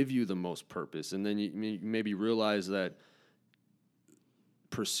give you the most purpose. And then you maybe realize that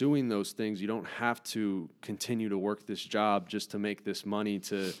pursuing those things, you don't have to continue to work this job just to make this money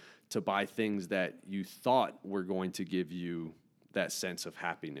to buy things that you thought were going to give you that sense of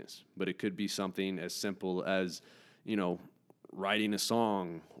happiness. But it could be something as simple as, writing a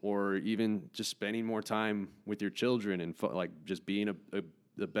song, or even just spending more time with your children and like just being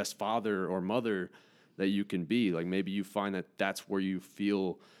the best father or mother that you can be. Like maybe you find that that's where you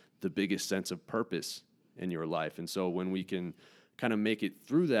feel the biggest sense of purpose in your life. And so when we can kind of make it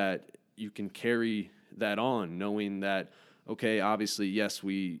through that, you can carry that on, knowing that, okay, obviously, yes,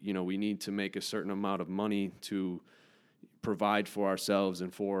 we need to make a certain amount of money to provide for ourselves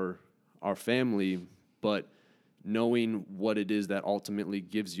and for our family, but knowing what it is that ultimately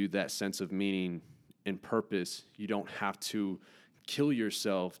gives you that sense of meaning and purpose, you don't have to kill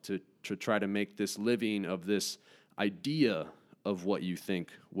yourself to try to make this living of this idea of what you think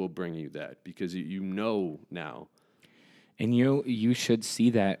will bring you that, because you know now. And you should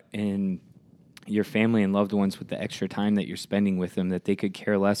see that in your family and loved ones with the extra time that you're spending with them, that they could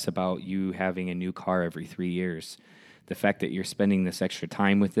care less about you having a new car every 3 years. The fact that you're spending this extra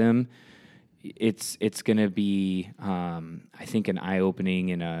time with them, it's going to be, I think, an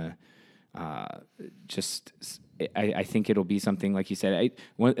eye-opening and I think it'll be something, like you said,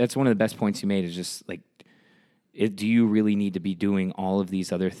 that's one of the best points you made, is just like, do you really need to be doing all of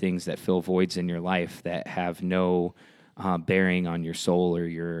these other things that fill voids in your life that have no bearing on your soul or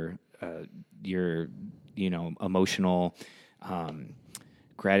your emotional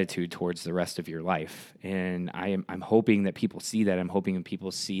gratitude towards the rest of your life? And I'm hoping that people see that. I'm hoping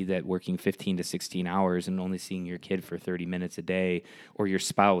people see that working 15 to 16 hours and only seeing your kid for 30 minutes a day, or your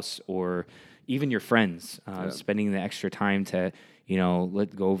spouse, or even your friends, spending the extra time to,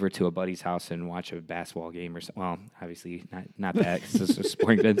 let go over to a buddy's house and watch a basketball game or something. Well, obviously not that, because it's a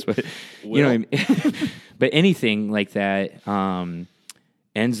sporting events, but you know what I mean? But anything like that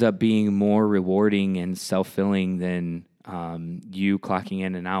ends up being more rewarding and self-filling than you clocking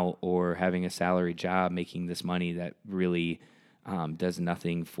in and out, or having a salary job making this money that really does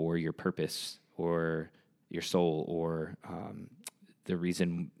nothing for your purpose or your soul, or the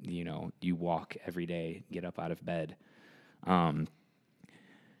reason you walk every day, get up out of bed.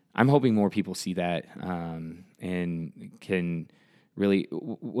 I'm hoping more people see that and can really.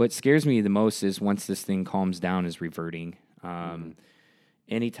 What scares me the most is once this thing calms down, is reverting.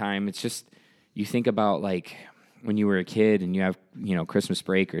 Anytime, it's just, you think about like when you were a kid and you have, Christmas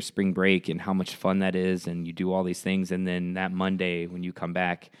break or spring break, and how much fun that is, and you do all these things, and then that Monday when you come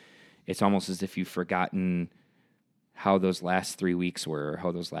back, it's almost as if you've forgotten how those last 3 weeks were, or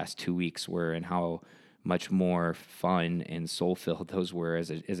how those last 2 weeks were, and how much more fun and soul-filled those were as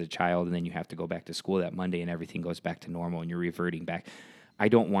a child. And then you have to go back to school that Monday and everything goes back to normal and you're reverting back. I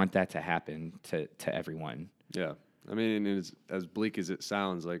don't want that to happen to everyone. Yeah. I mean, it's, as bleak as it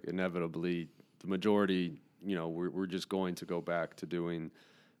sounds, like inevitably the majority, we're just going to go back to doing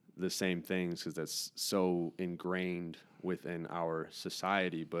the same things, because that's so ingrained within our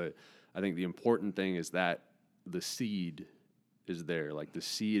society. But I think the important thing is that the seed is there. Like the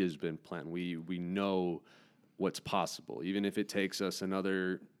seed has been planted. We know what's possible, even if it takes us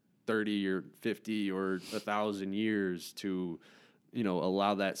another 30 or 50 or 1,000 years to,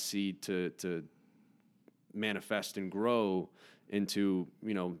 allow that seed to manifest and grow into,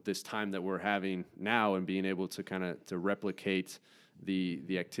 this time that we're having now, and being able to kind of to replicate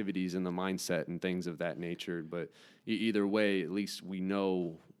the activities and the mindset and things of that nature. But either way, at least we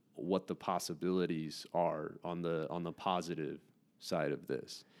know what the possibilities are on the positive side of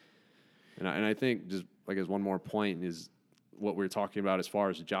this. And I think, just like as one more point, is what we're talking about as far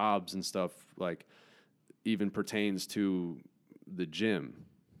as jobs and stuff, like even pertains to the gym.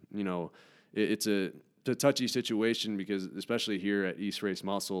 It's a touchy situation, because especially here at East Race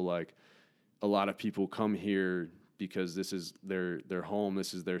Muscle, like a lot of people come here because this is their home,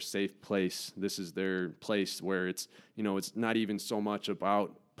 this is their safe place, this is their place where it's, it's not even so much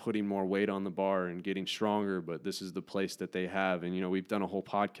about putting more weight on the bar and getting stronger, but this is the place that they have. And, we've done a whole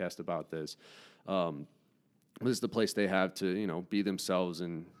podcast about this. This is the place they have to, be themselves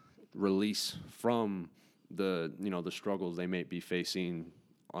and release from the struggles they may be facing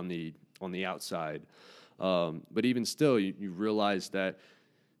on the outside. But even still, you realize that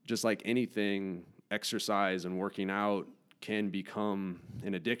just like anything, exercise and working out can become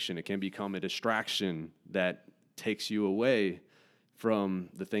an addiction. It can become a distraction that takes you away from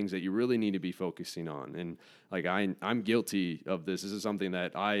the things that you really need to be focusing on. And like I'm guilty of this. This is something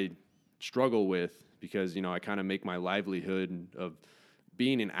that I struggle with because, I kind of make my livelihood of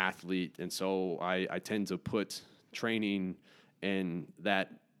being an athlete. And so I tend to put training and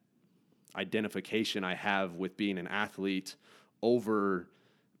that identification I have with being an athlete over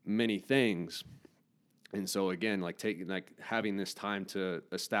many things. And so again, having this time to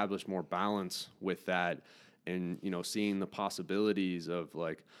establish more balance with that and, seeing the possibilities of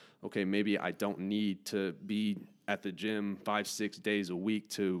like, okay, maybe I don't need to be at the gym 5-6 days a week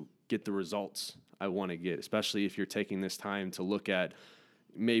to get the results I want to get, especially if you're taking this time to look at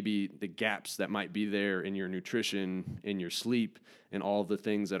maybe the gaps that might be there in your nutrition, in your sleep, and all of the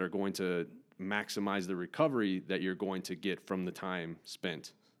things that are going to maximize the recovery that you're going to get from the time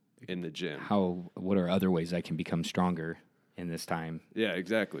spent in the gym. What are other ways I can become stronger in this time? Yeah,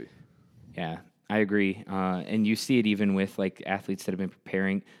 exactly. Yeah, I agree. And you see it even with like athletes that have been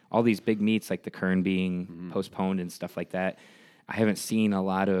preparing all these big meets, like the Kern being postponed and stuff like that. I haven't seen a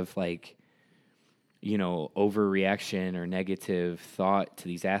lot of like, overreaction or negative thought to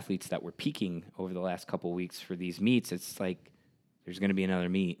these athletes that were peaking over the last couple of weeks for these meets. It's like, there's going to be another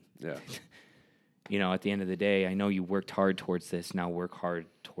meet. Yeah. At the end of the day, I know you worked hard towards this. Now work hard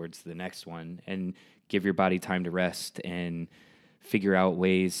towards the next one and give your body time to rest and figure out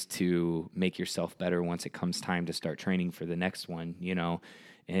ways to make yourself better once it comes time to start training for the next one,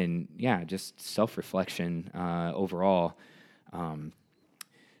 and yeah, just self-reflection overall.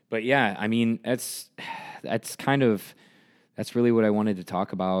 But yeah, I mean, that's really what I wanted to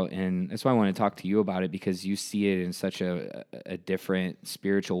talk about, and that's why I want to talk to you about it, because you see it in such a different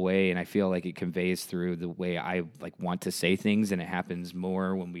spiritual way, and I feel like it conveys through the way I like want to say things, and it happens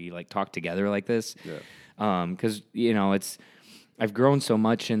more when we like talk together like this. Yeah. Because I've grown so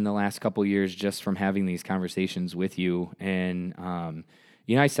much in the last couple of years just from having these conversations with you, and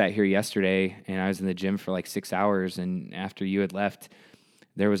I sat here yesterday and I was in the gym for like 6 hours, and after you had left,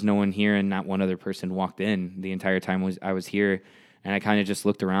 there was no one here and not one other person walked in the entire time I was here. And I kind of just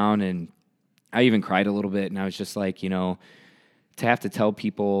looked around and I even cried a little bit. And I was just like, to have to tell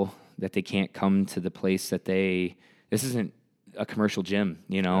people that they can't come to the place that this isn't a commercial gym,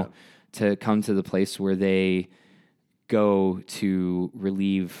 to come to the place where they go to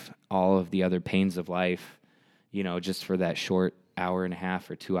relieve all of the other pains of life, just for that short hour and a half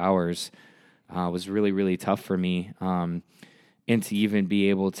or 2 hours, was really, really tough for me. And to even be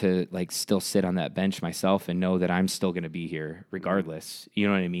able to like still sit on that bench myself and know that I'm still going to be here regardless. You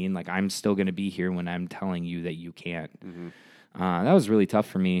know what I mean? Like I'm still going to be here when I'm telling you that you can't. Mm-hmm. That was really tough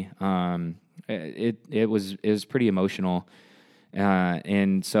for me. It was pretty emotional.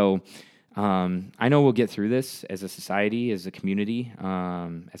 And so I know we'll get through this as a society, as a community,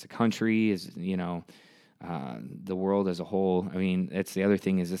 as a country, as the world as a whole. I mean, that's the other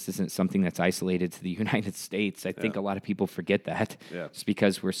thing, is this isn't something that's isolated to the United States. I think a lot of people forget that just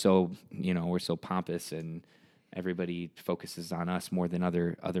because we're so pompous and everybody focuses on us more than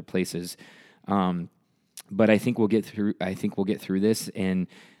other places. But I think we'll get through this. And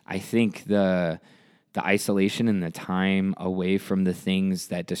I think the isolation and the time away from the things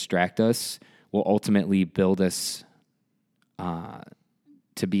that distract us will ultimately build us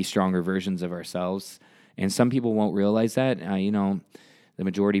to be stronger versions of ourselves. And some people won't realize that. The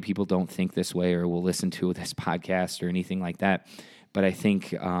majority of people don't think this way or will listen to this podcast or anything like that. But I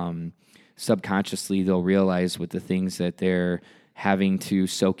think subconsciously they'll realize with the things that they're having to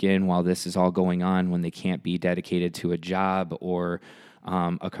soak in while this is all going on, when they can't be dedicated to a job or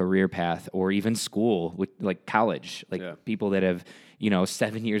a career path or even school, like college, people that have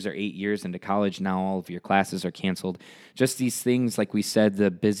 7 years or 8 years into college, now all of your classes are canceled. Just these things, like we said, the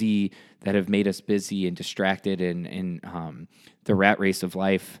busy that have made us busy and distracted and the rat race of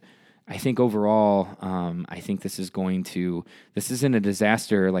life. I think overall, I think this isn't a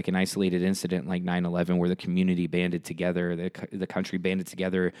disaster like an isolated incident like 9/11 where the community banded together, the country banded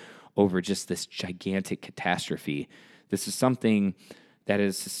together over just this gigantic catastrophe. This is something that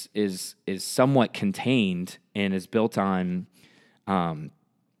is somewhat contained and is built on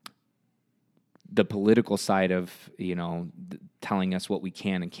the political side of, telling us what we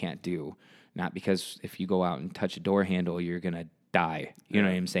can and can't do. Not because if you go out and touch a door handle, you're going to die. You know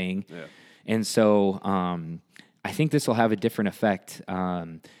what I'm saying? Yeah. And so I think this will have a different effect.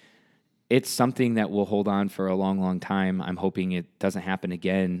 It's something that will hold on for a long, long time. I'm hoping it doesn't happen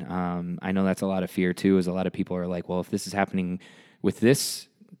again. I know that's a lot of fear too, as a lot of people are like, well, if this is happening with this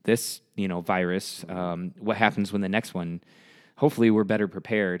virus, what happens when the next one? Hopefully we're better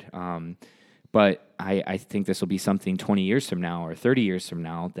prepared. But I think this will be something 20 years from now or 30 years from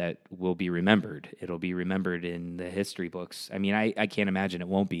now that will be remembered. It'll be remembered in the history books. I mean, I can't imagine it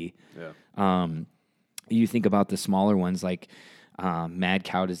won't be. Yeah. You think about the smaller ones like mad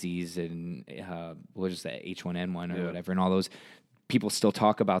cow disease and what is that, H1N1 or whatever, and all those. People still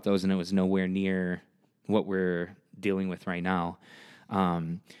talk about those, and it was nowhere near what we're dealing with right now.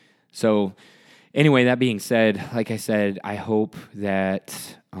 So anyway, that being said, like I said, I hope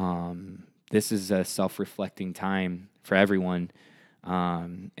that this is a self-reflecting time for everyone,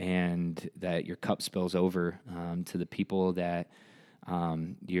 and that your cup spills over to the people that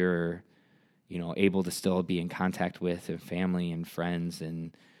you're, able to still be in contact with, and family and friends,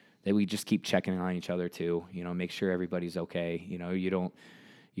 and that we just keep checking on each other too. Make sure everybody's okay.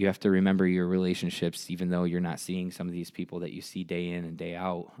 You have to remember your relationships, even though you're not seeing some of these people that you see day in and day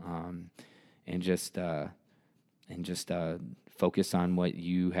out, and just focus on what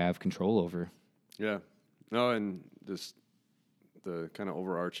you have control over. Yeah. No, and this, the kind of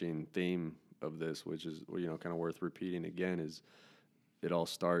overarching theme of this, which is, kind of worth repeating again, is it all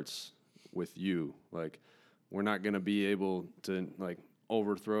starts with you. Like, we're not going to be able to, like,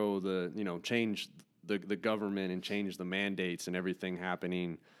 overthrow change the government and change the mandates and everything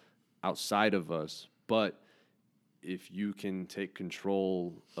happening outside of us. But if you can take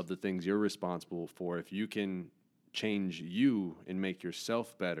control of the things you're responsible for, if you can change you and make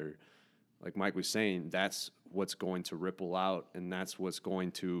yourself better, like Mike was saying, that's what's going to ripple out, and that's what's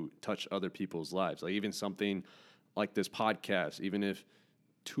going to touch other people's lives. Like, even something like this podcast, even if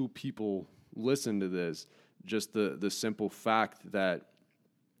 2 people listen to this, just the simple fact that,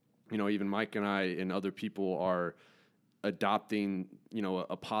 even Mike and I and other people are adopting,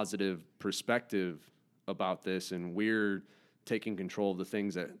 a positive perspective about this, and we're taking control of the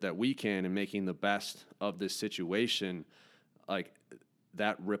things that we can and making the best of this situation, like,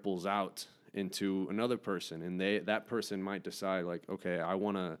 that ripples out into another person, and that person might decide, like, okay, I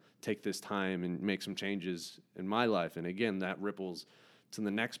want to take this time and make some changes in my life, and again, that ripples to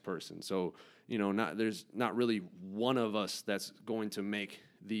the next person. So, there's not really one of us that's going to make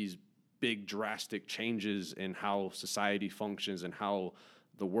these big drastic changes in how society functions and how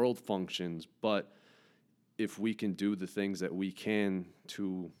the world functions, but if we can do the things that we can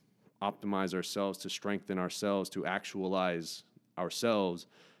to optimize ourselves, to strengthen ourselves, to actualize ourselves,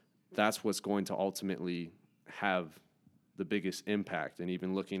 that's what's going to ultimately have the biggest impact. And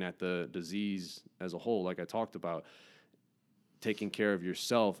even looking at the disease as a whole, like I talked about, taking care of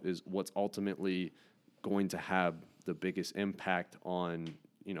yourself is what's ultimately going to have the biggest impact on,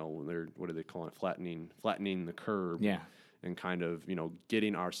 what do they call it? Flattening the curve. Yeah. And kind of,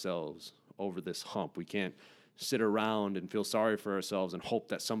 getting ourselves over this hump. We can't sit around and feel sorry for ourselves and hope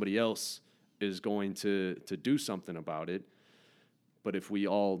that somebody else is going to do something about it. But if we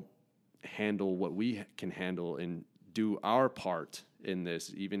all handle what we can handle and do our part in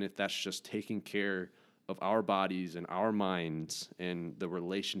this, even if that's just taking care of our bodies and our minds and the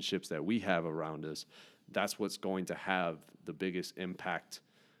relationships that we have around us, that's what's going to have the biggest impact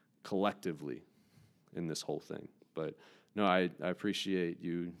collectively in this whole thing. But no, I appreciate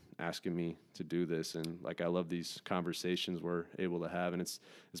you asking me to do this, and like, I love these conversations we're able to have, and it's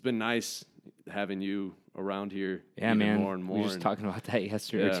been nice having you around here. Yeah, man. More and more. We were just talking about that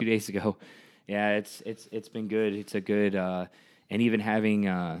yesterday or 2 days ago. Yeah, it's been good. It's a good, and even having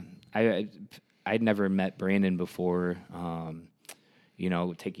I'd never met Brandon before.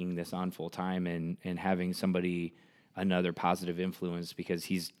 Taking this on full time and having somebody, another positive influence, because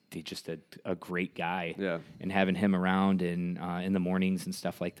he's just a great guy. Yeah. And having him around and in the mornings and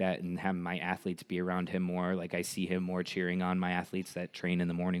stuff like that, and having my athletes be around him more. Like, I see him more cheering on my athletes that train in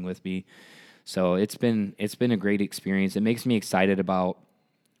the morning with me. So it's been a great experience. It makes me excited about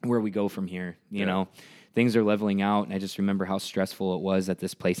where we go from here. You know, things are leveling out, and I just remember how stressful it was at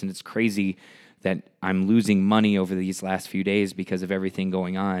this place, and it's crazy that I'm losing money over these last few days because of everything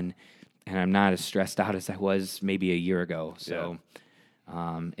going on, and I'm not as stressed out as I was maybe a year ago. So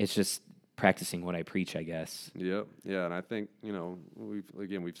it's just practicing what I preach, I guess. Yep. Yeah, and I think,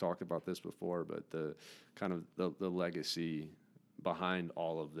 we've talked about this before, but the kind of the legacy behind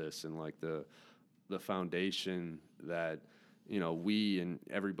all of this, and like the foundation that, we and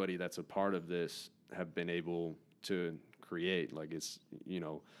everybody that's a part of this have been able to create. Like it's,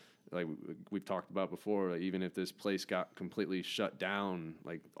 like we've talked about before, like even if this place got completely shut down,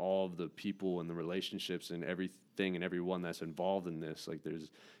 like all of the people and the relationships and everything and everyone that's involved in this, like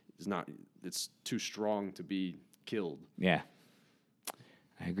it's too strong to be killed. Yeah.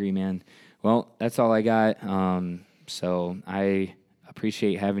 I agree, man. Well, that's all I got. So I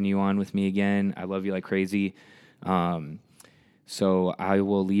appreciate having you on with me again. I love you like crazy. So I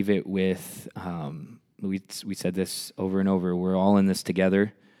will leave it with, we said this over and over. We're all in this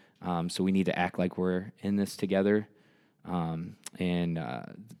together. So we need to act like we're in this together. And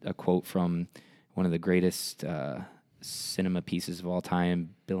a quote from one of the greatest cinema pieces of all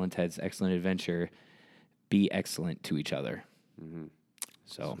time, Bill and Ted's Excellent Adventure, be excellent to each other. Mm-hmm.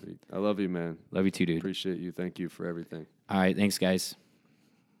 So Sweet. I love you, man. Love you too, dude. Appreciate you. Thank you for everything. All right. Thanks, guys.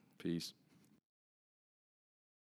 Peace.